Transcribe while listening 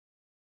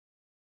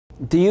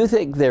Do you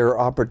think there are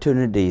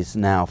opportunities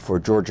now for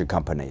Georgia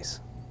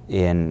companies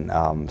in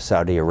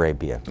Saudi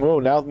Arabia? Oh,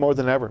 now more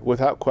than ever,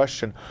 without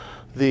question.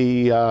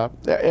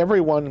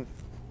 Everyone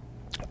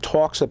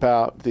talks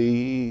about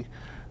the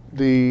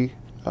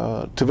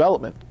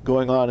development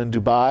going on in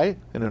Dubai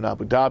and in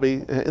Abu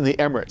Dhabi, in the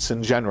Emirates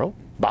in general,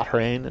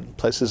 Bahrain and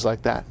places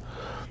like that,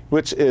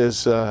 which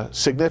is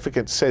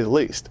significant to say the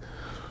least.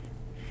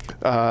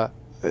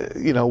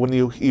 You know, when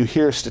you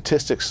hear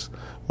statistics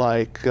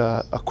like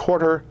a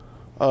quarter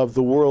of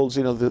the world's,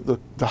 you know,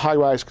 the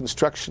high-rise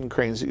construction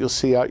cranes that you'll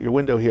see out your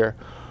window here,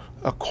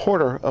 a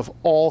quarter of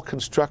all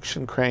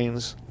construction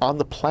cranes on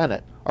the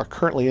planet are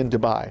currently in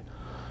Dubai.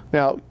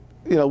 Now,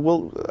 you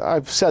know,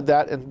 I've said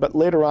that, but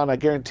later on, I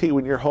guarantee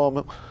when you're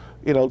home,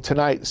 you know,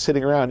 tonight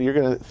sitting around, you're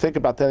going to think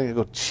about that and you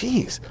go,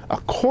 geez,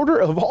 a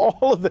quarter of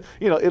all of the,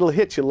 you know, it'll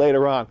hit you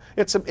later on.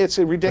 It's a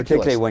ridiculous.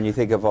 Particularly when you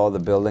think of all the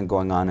building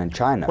going on in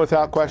China.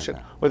 Without question,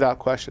 without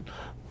question.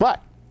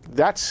 But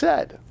that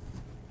said,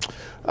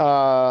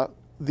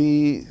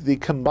 the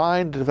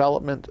combined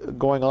development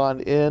going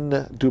on in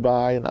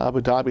Dubai and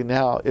Abu Dhabi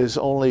now is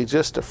only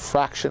just a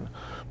fraction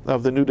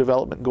of the new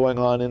development going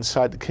on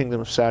inside the Kingdom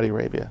of Saudi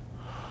Arabia.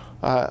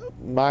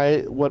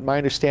 What my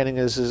understanding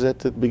is at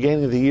the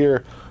beginning of the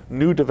year,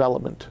 new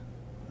development,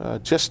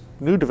 just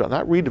new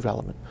development, not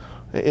redevelopment,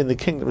 in the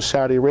Kingdom of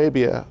Saudi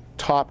Arabia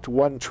topped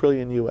 1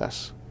 trillion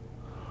US.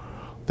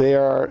 They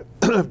are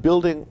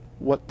building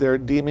what they're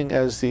deeming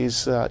as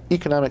these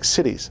economic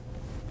cities.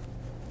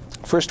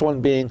 First one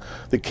being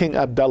the King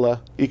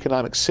Abdullah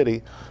Economic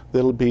City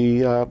that'll be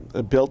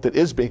built, that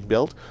is being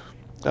built,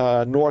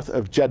 north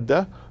of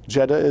Jeddah.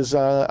 Jeddah is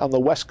on the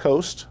west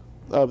coast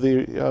of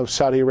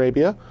Saudi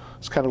Arabia.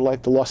 It's kind of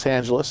like the Los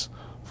Angeles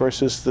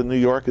versus the New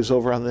York is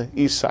over on the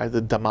east side,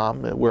 the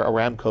Dammam, where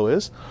Aramco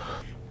is.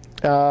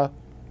 And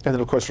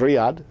then, of course,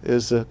 Riyadh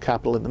is the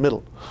capital in the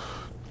middle.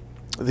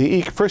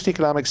 The first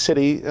economic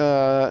city,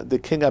 the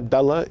King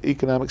Abdullah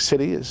Economic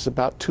City, is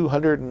about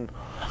 $280+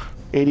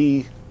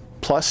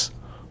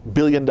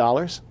 billion,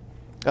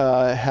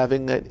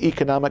 having an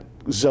economic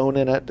zone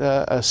in it,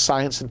 a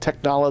science and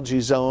technology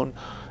zone,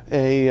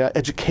 a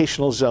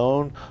educational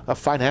zone, a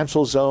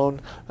financial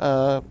zone,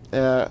 a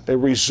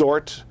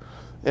resort,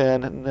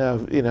 and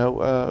you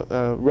know,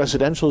 a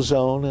residential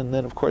zone, and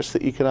then of course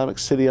the economic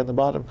city on the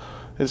bottom.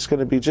 It's going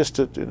to be just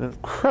an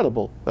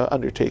incredible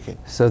undertaking.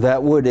 So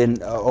that would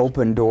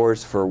open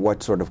doors for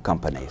what sort of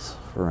companies,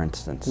 for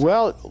instance?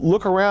 Well,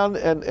 look around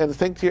and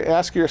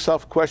ask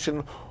yourself a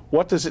question: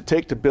 what does it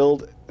take to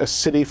build a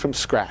city from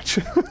scratch?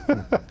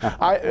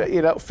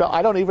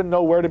 I don't even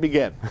know where to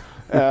begin.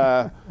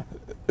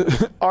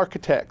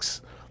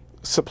 Architects,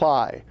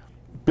 supply,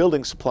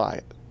 building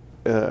supply,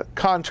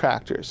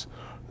 contractors,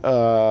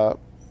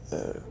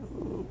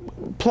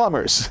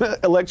 plumbers,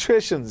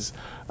 electricians.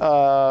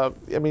 I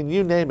mean,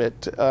 you name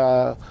it.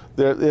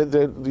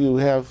 You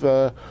have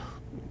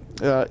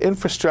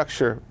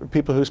infrastructure,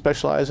 people who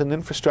specialize in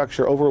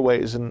infrastructure,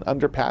 overways and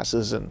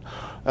underpasses, and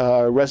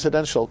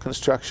residential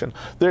construction.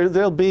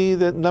 There'll be,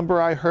 the number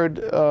I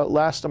heard on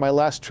my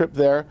last trip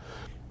there,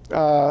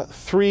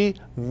 3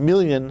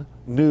 million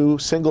new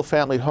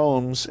single-family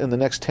homes in the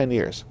next 10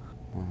 years.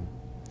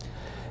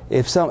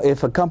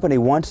 If a company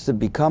wants to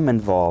become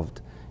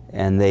involved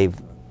and they've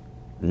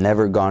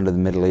never gone to the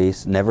Middle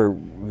East, never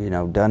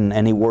done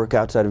any work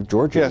outside of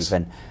Georgia, yes,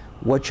 even,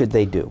 what should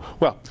they do?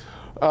 Well,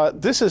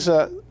 this is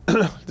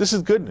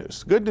good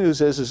news. Good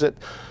news is that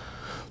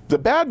the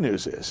bad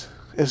news is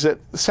that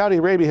Saudi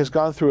Arabia has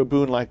gone through a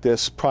boon like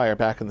this prior,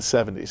 back in the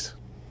 70s,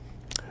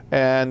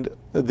 and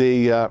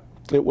they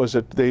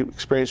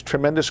experienced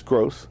tremendous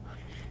growth,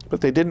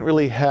 but they didn't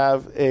really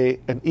have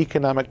an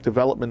economic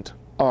development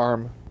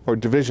arm or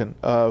division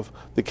of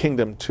the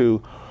kingdom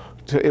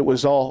it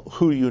was all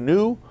who you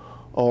knew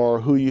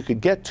or who you could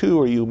get to,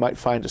 or you might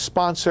find a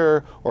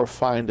sponsor or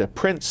find a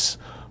prince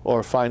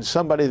or find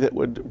somebody that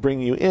would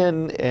bring you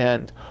in,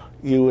 and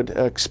you would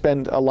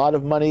expend a lot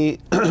of money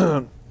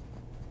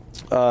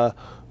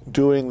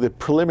doing the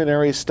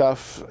preliminary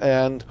stuff,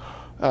 and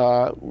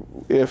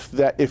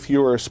if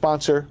your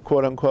sponsor,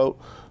 quote unquote,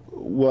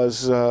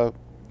 was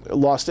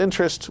lost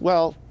interest,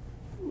 well,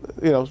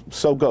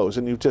 so goes,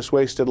 and you've just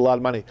wasted a lot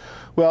of money.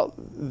 Well,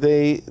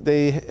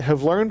 they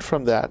have learned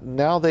from that.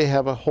 Now they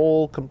have a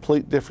whole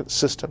complete different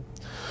system.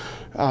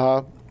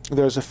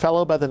 There's a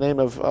fellow by the name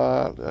of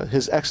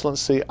His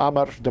Excellency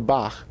Amr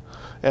Dabakh,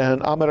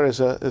 and Amr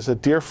is a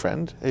dear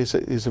friend. He's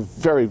a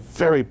very,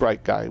 very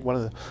bright guy, one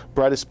of the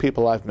brightest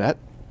people I've met,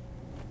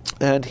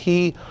 and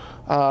he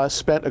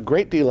spent a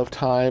great deal of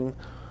time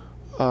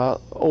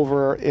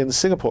over in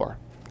Singapore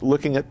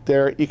looking at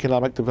their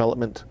economic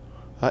development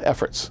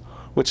efforts,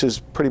 which is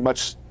pretty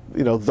much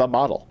the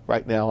model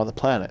right now on the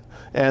planet.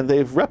 And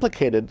they've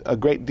replicated a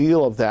great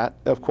deal of that.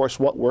 Of course,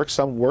 what works,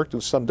 some worked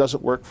and some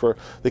doesn't work for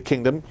the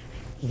kingdom.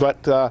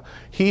 But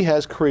he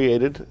has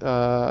created,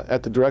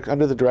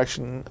 under the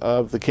direction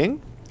of the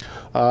king,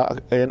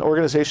 an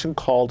organization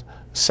called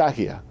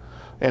SAGIA,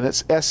 and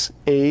it's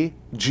SAGIA,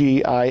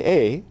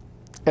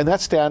 And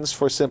that stands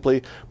for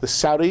simply the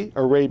Saudi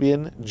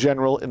Arabian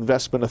General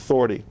Investment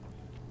Authority.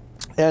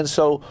 And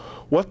so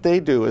what they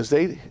do is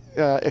they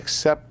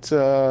accept,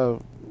 an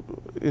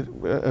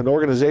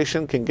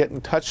organization can get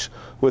in touch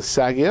with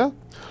SAGIA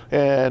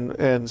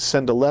and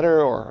send a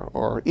letter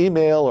or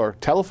email or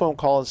telephone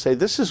call and say,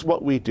 this is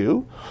what we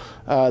do,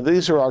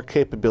 these are our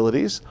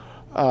capabilities,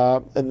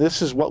 and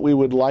this is what we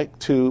would like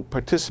to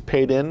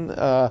participate in,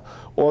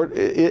 or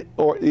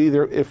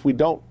either if we're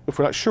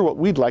not sure what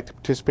we'd like to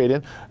participate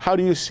in, how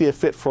do you see a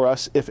fit for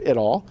us, if at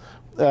all,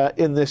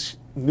 in this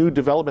new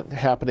development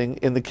happening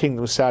in the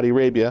Kingdom of Saudi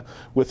Arabia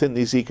within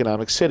these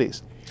economic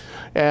cities.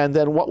 And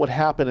then what would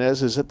happen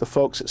is that the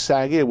folks at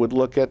SAGIA would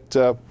look at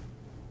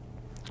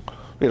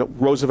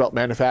Roosevelt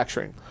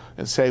Manufacturing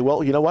and say,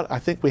 well, you know what, I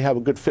think we have a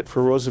good fit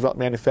for Roosevelt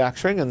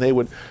Manufacturing, and they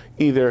would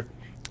either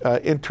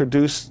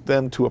introduce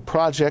them to a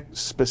project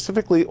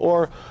specifically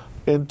or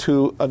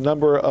into a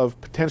number of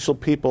potential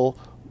people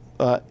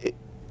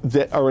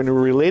that are in a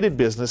related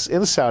business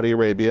in Saudi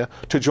Arabia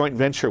to joint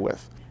venture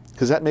with,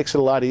 because that makes it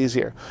a lot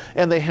easier.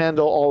 And they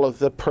handle all of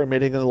the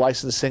permitting and the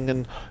licensing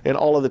and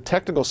all of the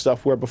technical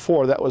stuff, where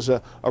before that was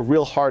a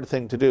real hard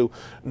thing to do.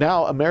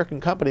 Now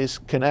American companies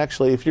can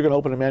actually, if you're going to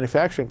open a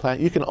manufacturing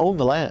plant, you can own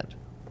the land.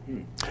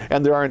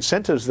 And there are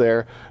incentives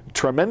there,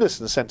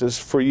 tremendous incentives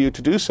for you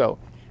to do so.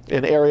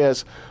 In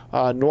areas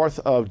north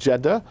of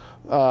Jeddah,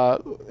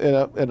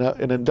 in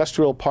an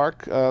industrial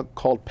park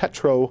called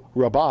Petro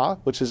Rabah,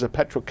 which is a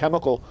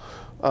petrochemical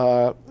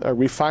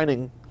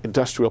refining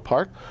industrial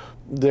park,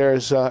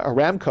 there's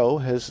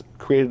Aramco has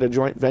created a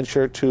joint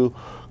venture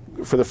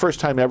for the first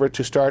time ever,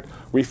 to start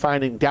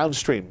refining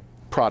downstream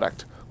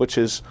product, which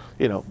is,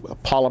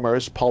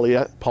 polymers,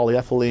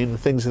 polyethylene,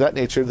 things of that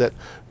nature that,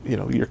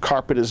 your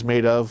carpet is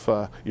made of,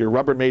 your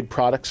Rubbermaid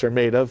products are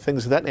made of,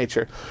 things of that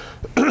nature.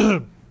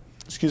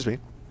 Excuse me.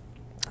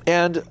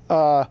 And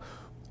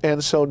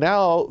so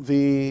now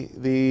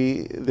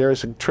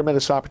there's a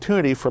tremendous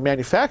opportunity for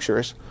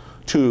manufacturers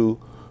to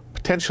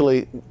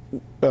potentially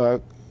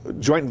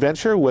joint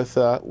venture with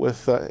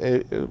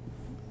an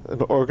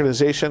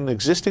organization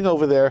existing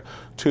over there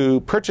to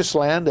purchase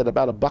land at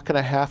about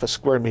 $1.50 a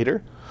square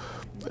meter,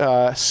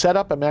 set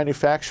up a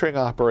manufacturing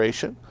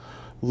operation,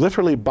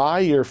 literally buy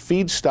your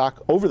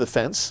feedstock over the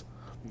fence,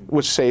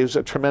 which saves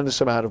a tremendous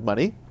amount of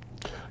money.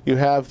 You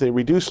have the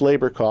reduced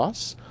labor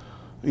costs.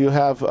 You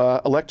have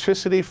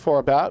electricity for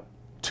about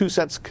 2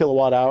 cents a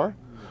kilowatt hour.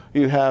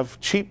 You have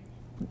cheap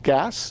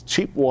gas,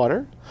 cheap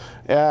water,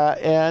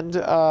 and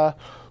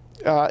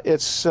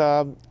it's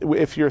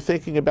if you're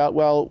thinking about,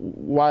 well,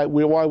 why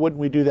wouldn't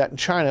we do that in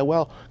China?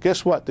 Well,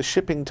 guess what? The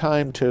shipping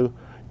time to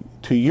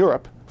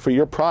Europe for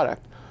your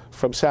product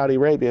from Saudi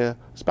Arabia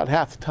is about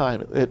half the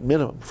time at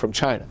minimum from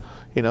China,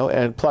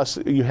 and plus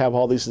you have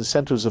all these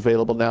incentives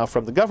available now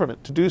from the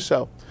government to do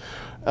so.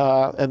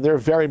 And they're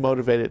very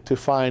motivated to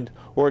find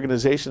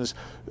organizations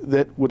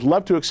that would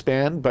love to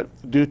expand, but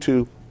due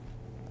to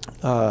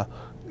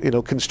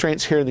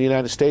constraints here in the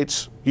United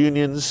States,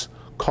 unions,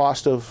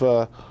 cost of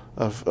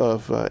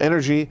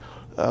energy,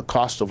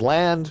 cost of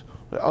land,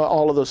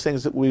 all of those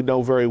things that we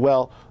know very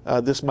well,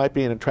 this might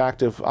be an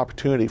attractive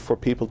opportunity for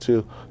people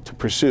to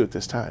pursue at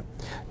this time.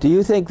 Do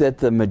you think that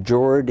the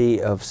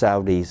majority of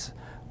Saudis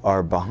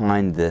are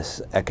behind this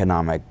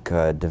economic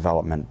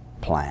development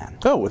plan?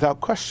 Oh, without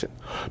question,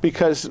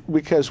 because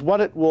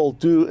what it will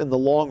do in the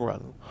long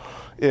run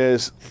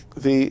is,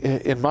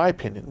 in my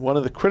opinion, one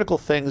of the critical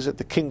things that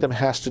the kingdom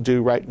has to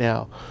do right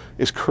now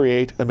is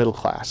create a middle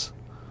class.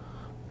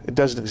 It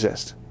doesn't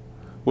exist,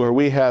 where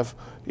we have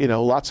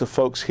lots of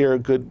folks here,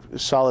 good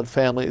solid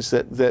families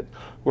that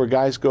where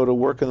guys go to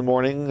work in the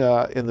morning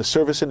in the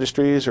service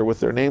industries or with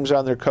their names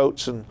on their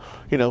coats and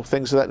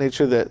things of that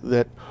nature,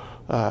 that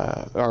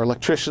are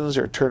electricians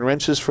or turn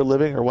wrenches for a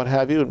living or what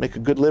have you, and make a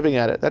good living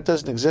at it. That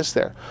doesn't exist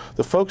there.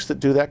 The folks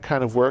that do that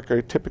kind of work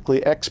are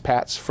typically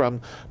expats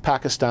from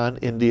Pakistan,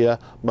 India,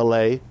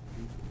 Malay.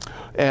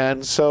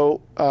 And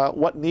so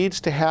what needs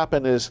to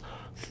happen is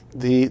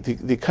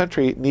the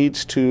country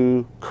needs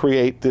to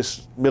create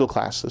this middle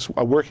class,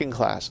 a working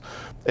class.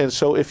 And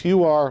so if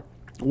you are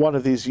one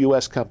of these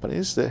U.S.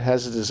 companies that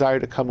has a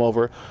desire to come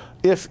over,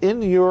 if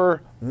in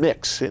your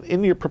mix,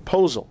 in your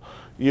proposal,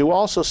 you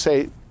also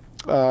say,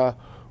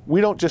 we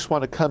don't just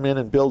want to come in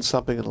and build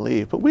something and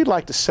leave, but we'd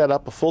like to set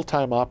up a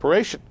full-time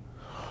operation.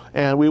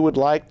 And we would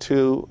like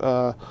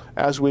to,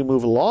 as we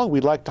move along,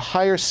 we'd like to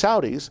hire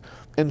Saudis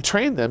and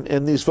train them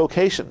in these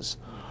vocations.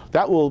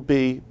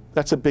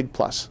 That's a big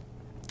plus,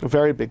 a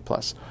very big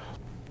plus.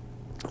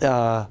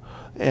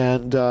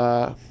 And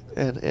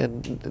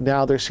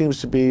now there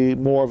seems to be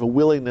more of a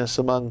willingness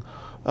among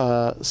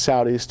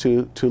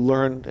Saudis to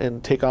learn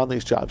and take on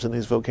these jobs and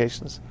these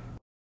vocations.